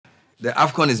The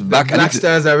AFCON is back. The Black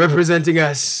Stars are representing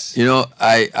us. You know,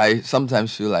 I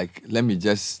sometimes feel like let me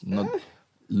just not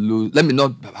lose. Let me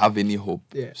not have any hope,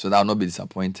 so that I'll not be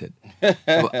disappointed.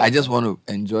 So I just want to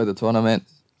enjoy the tournament,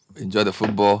 enjoy the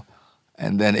football,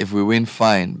 and then if we win,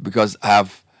 fine. Because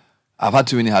I've had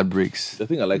too many heartbreaks. The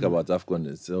thing I like about AFCON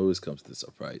is it always comes to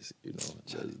surprise. You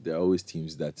know, there are always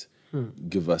teams that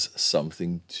give us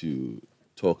something to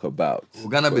talk about.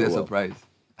 We're gonna be the surprise.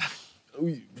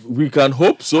 We can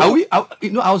hope so.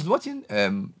 I was watching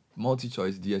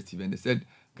multi-choice DSTV and they said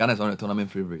Ghana is one of the tournament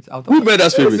favorites. Who made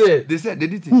us favorites? They said they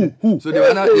did it. Who? So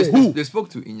they spoke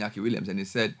to Iñaki Williams and they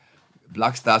said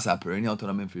Black Stars are perennial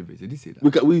tournament favorites. They did say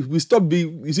that. We stopped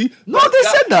being. You see? No, they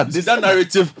said that.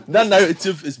 That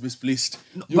narrative is misplaced.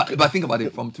 No, but think about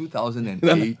it. From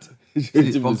 2008,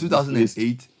 from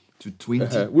 2008 to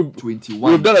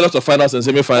 2021, we've done a lot of finals and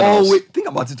semi-finals. Oh wait, think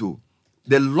about it too.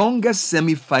 The longest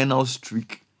semi-final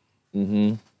streak.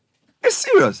 It's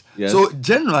serious. Yes. So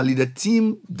generally, the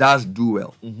team does do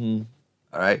well.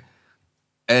 All right,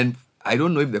 and I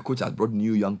don't know if the coach has brought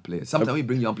new young players. Sometimes we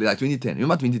bring young players like 2010.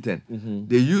 Remember 2010?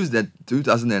 They used the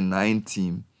 2009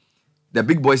 team. The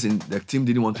big boys in the team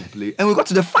didn't want to play, and we got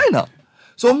to the final.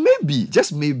 So maybe,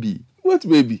 just maybe. What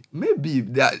maybe? Maybe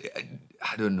that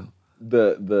I don't know.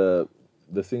 The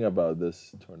thing about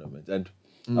this tournament, and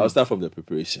I'll start from the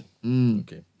preparation.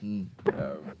 Okay.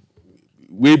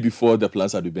 Way before the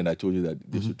plans had been, I told you that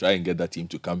they should try and get that team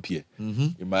to camp here.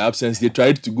 In my absence, they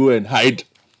tried to go and hide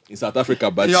in South Africa,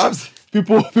 but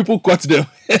people caught them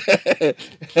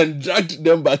and dragged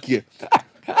them back here.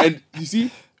 And you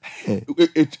see,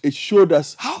 it showed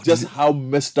us how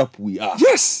messed up we are.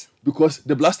 Yes. Because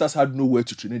the Black Stars had nowhere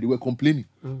to train. They were complaining.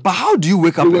 But how do you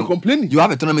wake up? They were complaining. You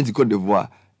have a tournament in Cote d'Ivoire,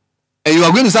 and you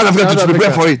are going to South Africa to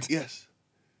prepare for it. Yes.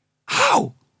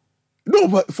 How? No,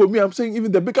 but for me, I'm saying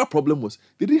even the bigger problem was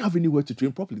they didn't have anywhere to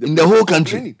train properly. In the whole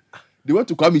country. Training. They went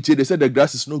to Kwame. They said the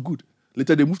grass is not good.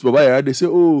 Later they moved to Babaya. They say,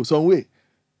 oh, some way.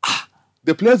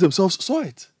 The players themselves saw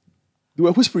it. They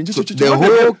were whispering. So the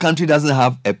whole country doesn't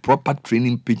have a proper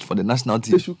training pitch for the national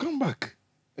team. They should come back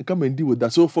and come and deal with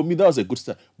that. So for me, that was a good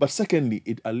start. But secondly,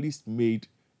 it at least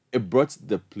brought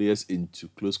the players into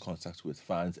close contact with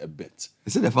fans a bit.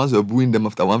 They said the fans were booing them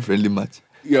after one friendly match.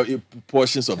 Yeah,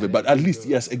 portions of it. But at least,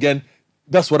 yes, again,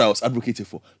 that's what I was advocating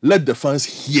for. Let the fans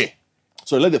hear.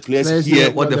 So let the players hear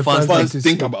what the fans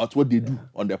think about what they do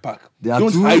on the park. They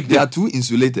are too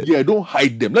insulated. Yeah, don't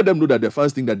hide them. Let them know that the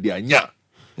fans think that they are nya.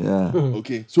 Yeah.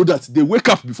 Okay. So that they wake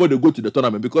up before they go to the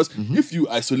tournament. Because if you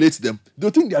isolate them, they'll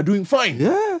think they are doing fine.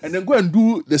 Yeah. And then go and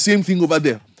do the same thing over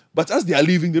there. But as they are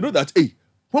leaving, they know that, hey,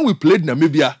 when we played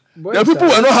Namibia, the people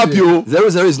were not happy.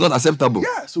 0-0 is not acceptable.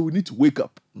 Yeah, so we need to wake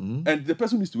up. And the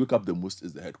person who needs to wake up the most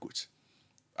is the head coach.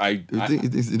 I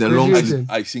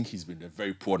think he's been a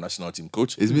very poor national team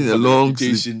coach. It's been a long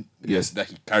reputation, that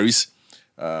he carries.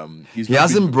 He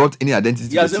hasn't brought any identity.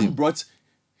 He hasn't brought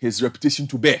his reputation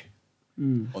to bear.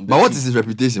 But what is his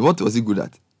reputation? What was he good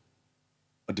at?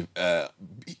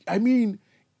 I mean,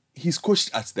 he's coached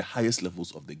at the highest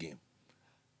levels of the game.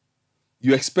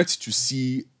 You expect to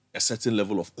see a certain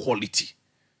level of quality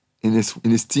in his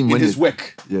team, in his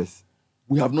work. Yes,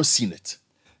 we have not seen it.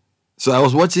 So I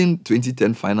was watching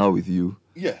 2010 final with you.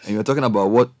 Yes, and you were talking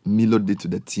about what Milo did to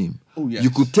the team. Oh yes,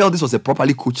 you could tell this was a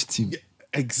properly coached team. Yeah,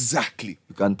 exactly,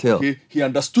 you can tell. He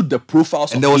understood the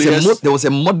profiles and of players. There was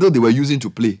a model they were using to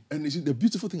play. And you see, the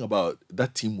beautiful thing about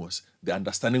that team was the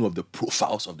understanding of the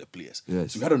profiles of the players.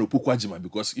 Yes. So you had an Opokwajima,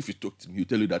 because if you talk to him, he'll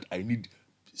tell you that I need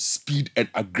speed and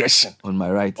aggression on my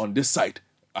right. On this side,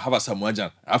 I have a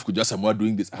Samuajan. I have Kuja Samoa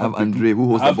doing this. I have Andre who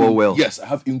holds the ball well. Yes, I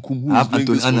have Inkum who is doing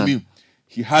this for me.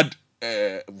 He had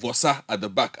Vosa at the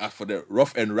back for the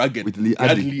rough and rugged. With Lee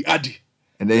Addy.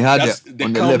 And they had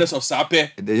the calmness of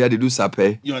Sape. They had to do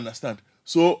Sape. You understand?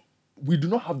 So we do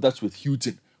not have that with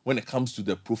Hughton when it comes to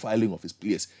the profiling of his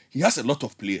players. He has a lot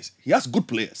of players. He has good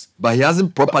players. But he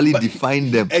hasn't properly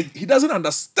defined them. He doesn't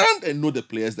understand and know the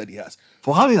players that he has.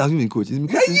 For how long has he been coached? A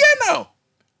year now.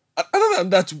 Other than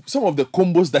that, some of the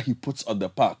combos that he puts on the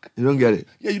park. You don't get it.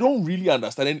 Yeah, you don't really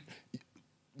understand.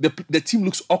 And the team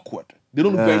looks awkward. They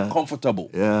don't look very comfortable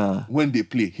when they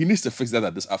play. He needs to fix that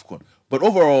at this AFCON. But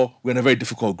overall, we're in a very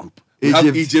difficult group. We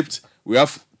have Egypt, we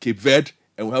have Cape Verde,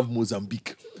 and we have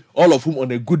Mozambique. All of whom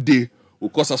on a good day will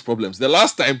cause us problems. The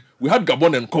last time, we had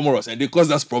Gabon and Comoros, and they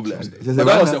caused us problems. But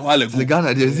that was a while ago.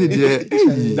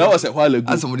 That was a while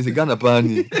ago. Somebody said Ghana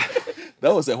Pani.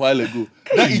 That was a while ago.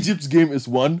 That Egypt game is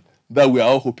one that we are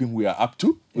all hoping we are up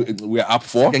to. We are up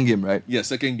for. Second game, right? Yeah,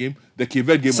 second game. The Cape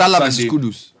Verde game Salah on Sunday.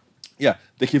 versus Kudus. Yeah,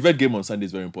 the Cape Verde game on Sunday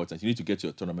is very important. You need to get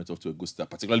your tournament off to a good start,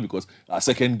 particularly because our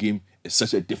second game is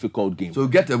such a difficult game. So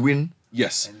get a win.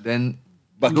 Yes. And then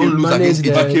but don't lose against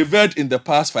it. But Cape Verde in the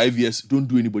past 5 years don't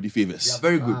do anybody favors. They are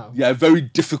very good. They are a very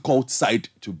difficult side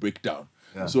to break down.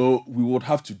 Yeah. So we would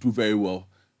have to do very well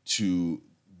to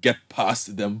get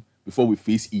past them before we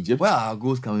face Egypt. Where are our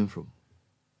goals coming from?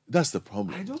 That's the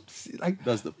problem. I don't see, like,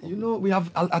 that's the problem. You know, we have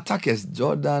attackers,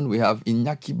 Jordan, we have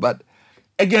Iñaki, but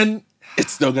again,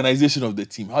 it's the organization of the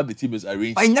team, how the team is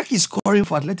arranged. But Iñaki is scoring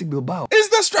for Athletic Bilbao. It's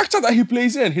the structure that he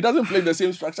plays in. He doesn't play the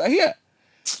same structure here.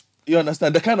 You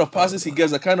understand? The kind of passes he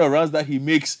gets, the kind of runs that he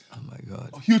makes. Oh my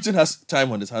God. Hughton has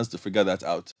time on his hands to figure that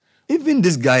out. Even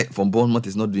this guy from Bournemouth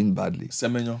is not doing badly.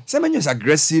 Semenyo is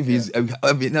aggressive. He's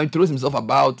he throws himself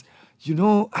about. You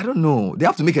know, I don't know. They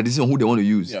have to make a decision who they want to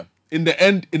use. Yeah. In the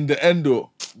end,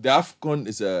 though, the AFCON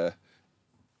is a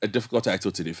difficult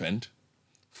title to defend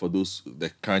for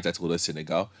the current title holders,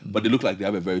 Senegal. But they look like they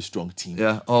have a very strong team.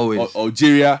 Yeah, always.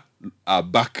 Algeria are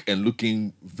back and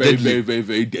looking very, very, very,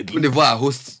 very deadly. Cote d'Ivoire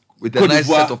hosts with a nice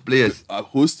set of players.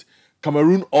 Host.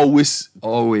 Cameroon always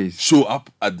show up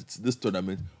at this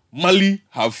tournament. Mali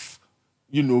have,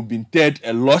 been third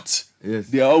a lot. Yes.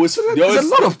 There's a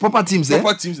lot of proper teams.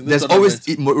 Teams in There's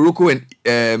always Morocco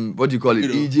and what do you call it?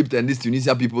 Egypt and these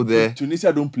Tunisia people there.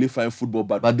 Tunisia don't play fine football,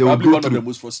 but they will probably one of the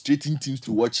most frustrating teams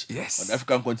to watch on the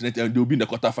African continent, and they'll be in the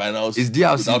quarterfinals. Is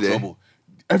DRC without there? Trouble.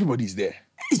 Everybody's there.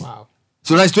 Wow.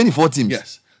 So that's 24 teams.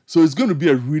 Yes. So it's going to be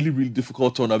a really, really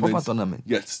difficult tournament. Proper tournament.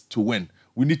 Yes, to win.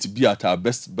 We need to be at our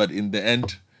best, but in the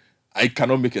end, I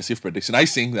cannot make a safe prediction. I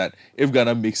think that if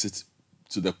Ghana makes it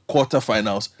to the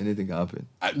quarterfinals, anything can happen.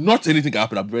 Not anything can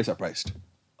happen. I'm very surprised.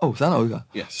 Oh, Sana.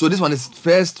 Yes. So this one is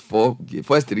first 3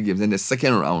 games, then the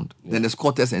second round, then there's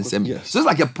quarters and semi. Yes. So it's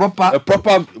like a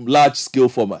proper large scale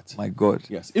format. My God.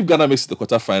 Yes. If Ghana makes it to the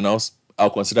quarterfinals,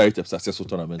 I'll consider it a successful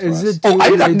tournament.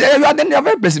 Then they are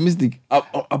very pessimistic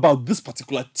about this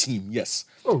particular team. Yes.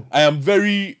 Oh. I am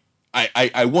very.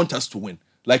 I want us to win.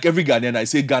 Like every Ghanaian, I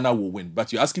say Ghana will win,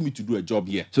 but you're asking me to do a job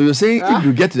here. So you're saying if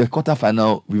you get to the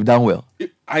quarterfinal, we've done well?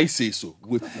 I say so.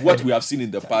 With what we have seen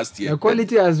in the past year. The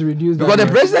quality has reduced. Because the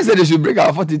president said they should break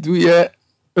our 42-year.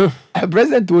 The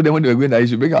president told them when they were going that he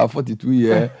should break our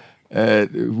 42-year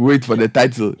wait for the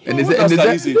title. And they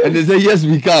said, yes,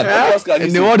 we can.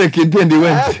 And they won the Kente and they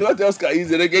went. What else can you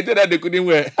say? The Kente that they couldn't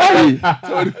wear.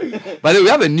 But we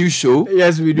have a new show.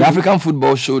 Yes, we do. The African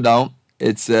Football Showdown.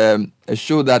 It's a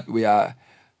show that we are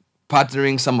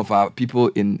partnering some of our people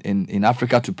in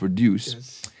Africa to produce.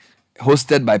 Yes.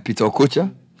 Hosted by Peter Okocha,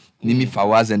 Mimi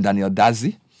Fawaz and Daniel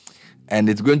Dazi. And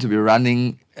it's going to be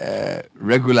running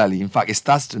regularly. In fact, it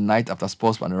starts tonight after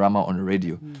Sports Panorama on the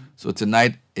radio. So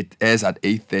tonight it airs at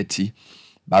 8:30.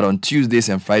 But on Tuesdays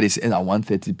and Fridays it ends at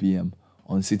 1:30 p.m.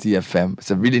 on Citi FM.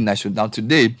 It's a really nice show. Now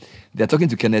today, they're talking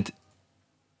to Kenneth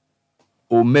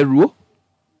Omeruo.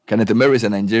 Kenneth Omeruo is a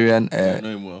Nigerian. I know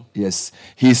him well. Yes.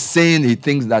 He's saying he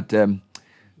thinks that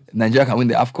Nigeria can win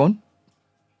the AFCON.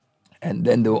 And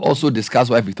then they will also discuss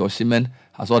why Victor Osimhen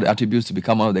has all the attributes to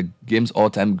become one of the game's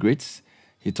all-time greats.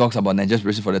 He talks about Nigeria's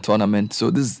preparation for the tournament. So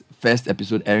this is first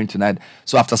episode airing tonight.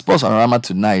 So after Sports Panorama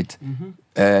tonight,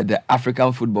 the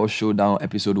African Football Showdown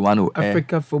episode 1 will air.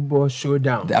 Africa Football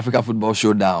Showdown. The Africa Football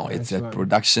Showdown. It's a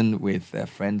production with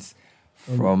friends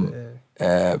from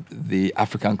the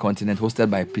African continent, hosted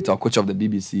by Peter Okocha of the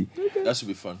BBC. That should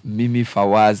be fun. Mimi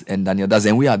Fawaz and Daniel Daz,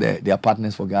 and we are their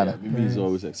partners for Ghana. Yeah, Mimi is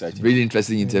always exciting. Really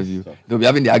interesting interview. They'll be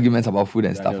having the arguments about food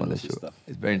and stuff on the show.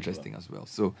 It's very interesting as well.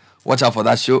 So watch out for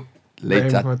that show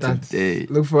later today.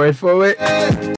 Look for it.